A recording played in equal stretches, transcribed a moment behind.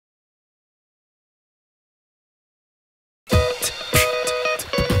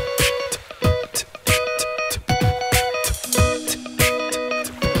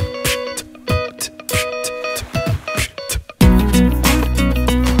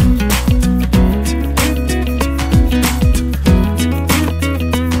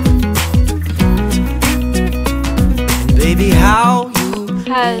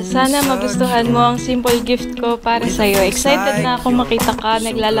Sana magustuhan mo ang simple gift ko para sa'yo. Excited na ako makita ka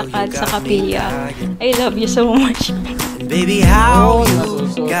naglalakad sa kapilya. I love you so much. Baby, how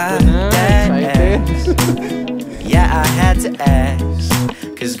you got that ass? Yeah, I had to ask,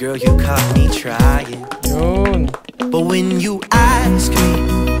 'cause girl, you caught me trying. But when you ask me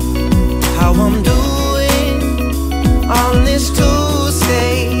how I'm doing on this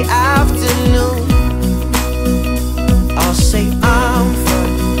Tuesday afternoon, I'll say I'm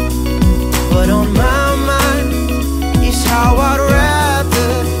fine, but on my mind is how I'd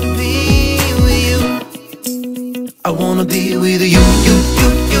rather be with you. I wanna be with you,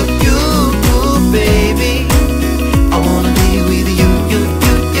 baby. I wanna be with you,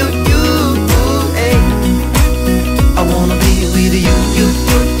 hey. I wanna be with you,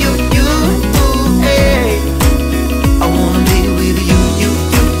 hey. I wanna be with you,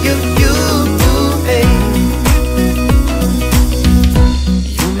 hey.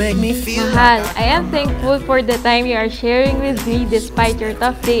 You make me feel. Mahal, I am thankful for the time you are sharing with me despite your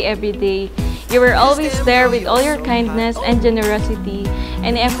tough day every day. You were always there with all your kindness and generosity,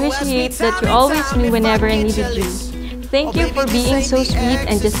 and I appreciate that you always knew whenever I needed you. Thank you for being so sweet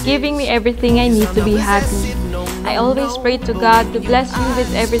and just giving me everything I need to be happy. I always pray to God to bless you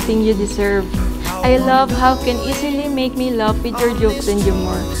with everything you deserve. I love how you can easily make me laugh with your jokes and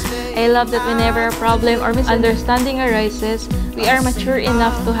humor. I love that whenever a problem or misunderstanding arises, we are mature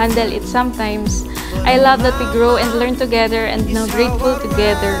enough to handle it sometimes. I love that we grow and learn together and now grateful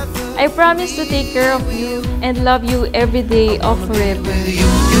together. I promise to take care of you and love you every day of forever.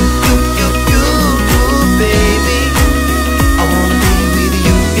 Baby, I wanna be with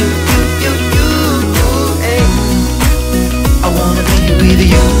you, hey. I wanna be with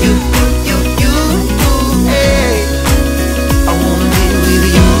you, hey. I wanna be with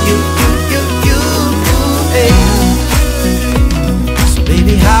you, hey. So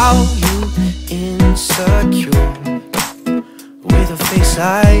baby, how you insecure with a face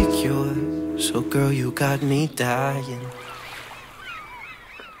like yours? So girl, you got me dying.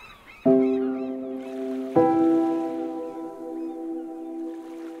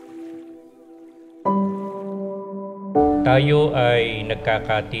 Tayo ay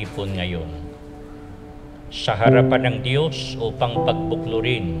nagkakatipon ngayon sa harapan ng Diyos upang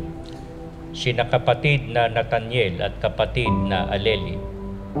pagbuklurin sina kapatid na Nathaniel at kapatid na Aleli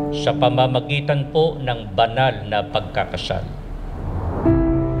sa pamamagitan po ng banal na pagkakasal.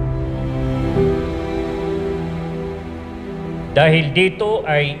 Dahil dito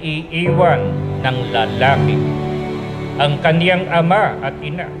ay iiwan ng lalaki ang kaniyang ama at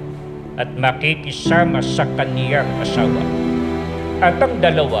ina at makikisama sa kaniyang asawa. At ang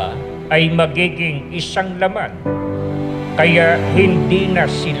dalawa ay magiging isang laman. Kaya hindi na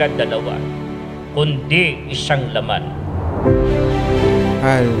sila dalawa, kundi isang laman.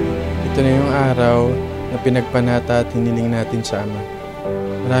 Hal, ito na yung araw na pinagpanata at hiniling natin sa Ama.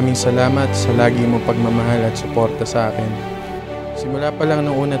 Maraming salamat sa lagi mong pagmamahal at suporta sa akin. Simula pa lang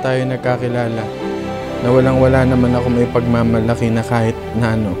nung una tayo nagkakilala, na walang-wala naman ako may pagmamalaki na kahit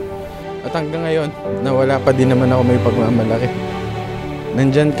na ano. At hanggang ngayon, nawala pa din naman ako may pagmamalaki.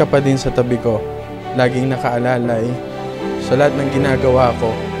 Nandyan ka pa din sa tabi ko, laging nakaalalay sa lahat ng ginagawa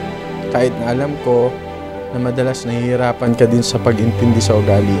ko, kahit na alam ko na madalas nahihirapan ka din sa pag-intindi sa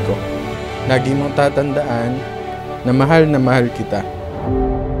ugali ko. Lagi mong tatandaan na mahal kita.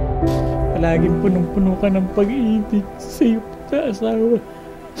 Palaging punong-puno ka ng pag-ibig sa iyo sa asawa.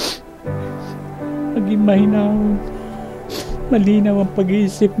 Maging mahinahon, malinaw ang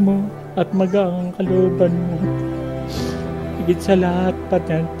pag-iisip mo at magaan ang kalooban mo. Higit sa lahat,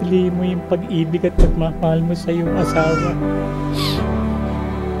 panatili mo yung pag-ibig at pagmamahal mo sa iyong asawa.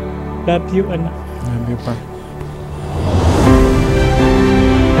 Love you, anak. Love you pa.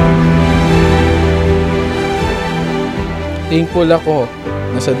 Thankful ako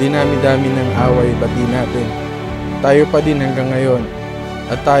na sa dinami-dami ng away bati natin, tayo pa din hanggang ngayon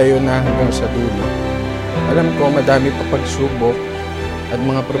at tayo na hanggang sa dulo. Alam ko madami pa pagsubok at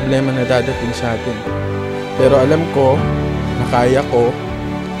mga problema na dadating sa atin. Pero alam ko na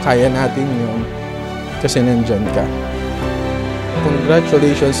kaya natin yun kasi nandyan ka.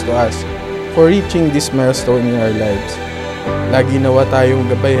 Congratulations to us for reaching this milestone in our lives. Lagi nawa tayong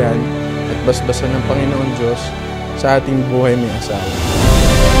gabayan at basbasan ng Panginoon Diyos sa ating buhay may asawa.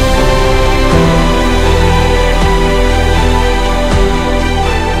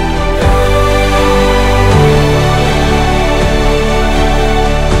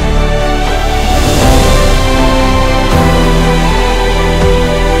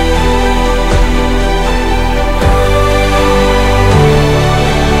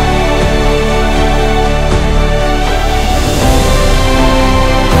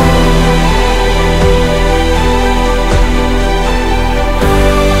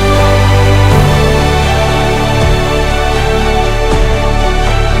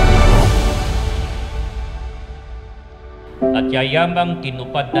 yayamang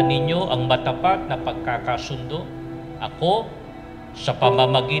tinupad na ninyo ang matapat na pagkakasundo, ako, sa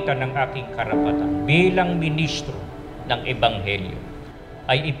pamamagitan ng aking karapatan bilang ministro ng Ebanghelyo,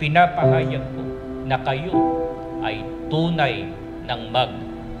 ay ipinapahayag ko na kayo ay tunay ng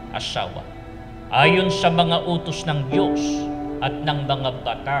mag-asawa. Ayon sa mga utos ng Diyos at ng mga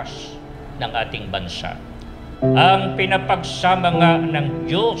batas ng ating bansa. Ang pinapagsama nga ng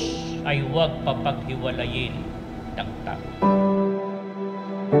Diyos ay huwag papaghiwalayin ng tao.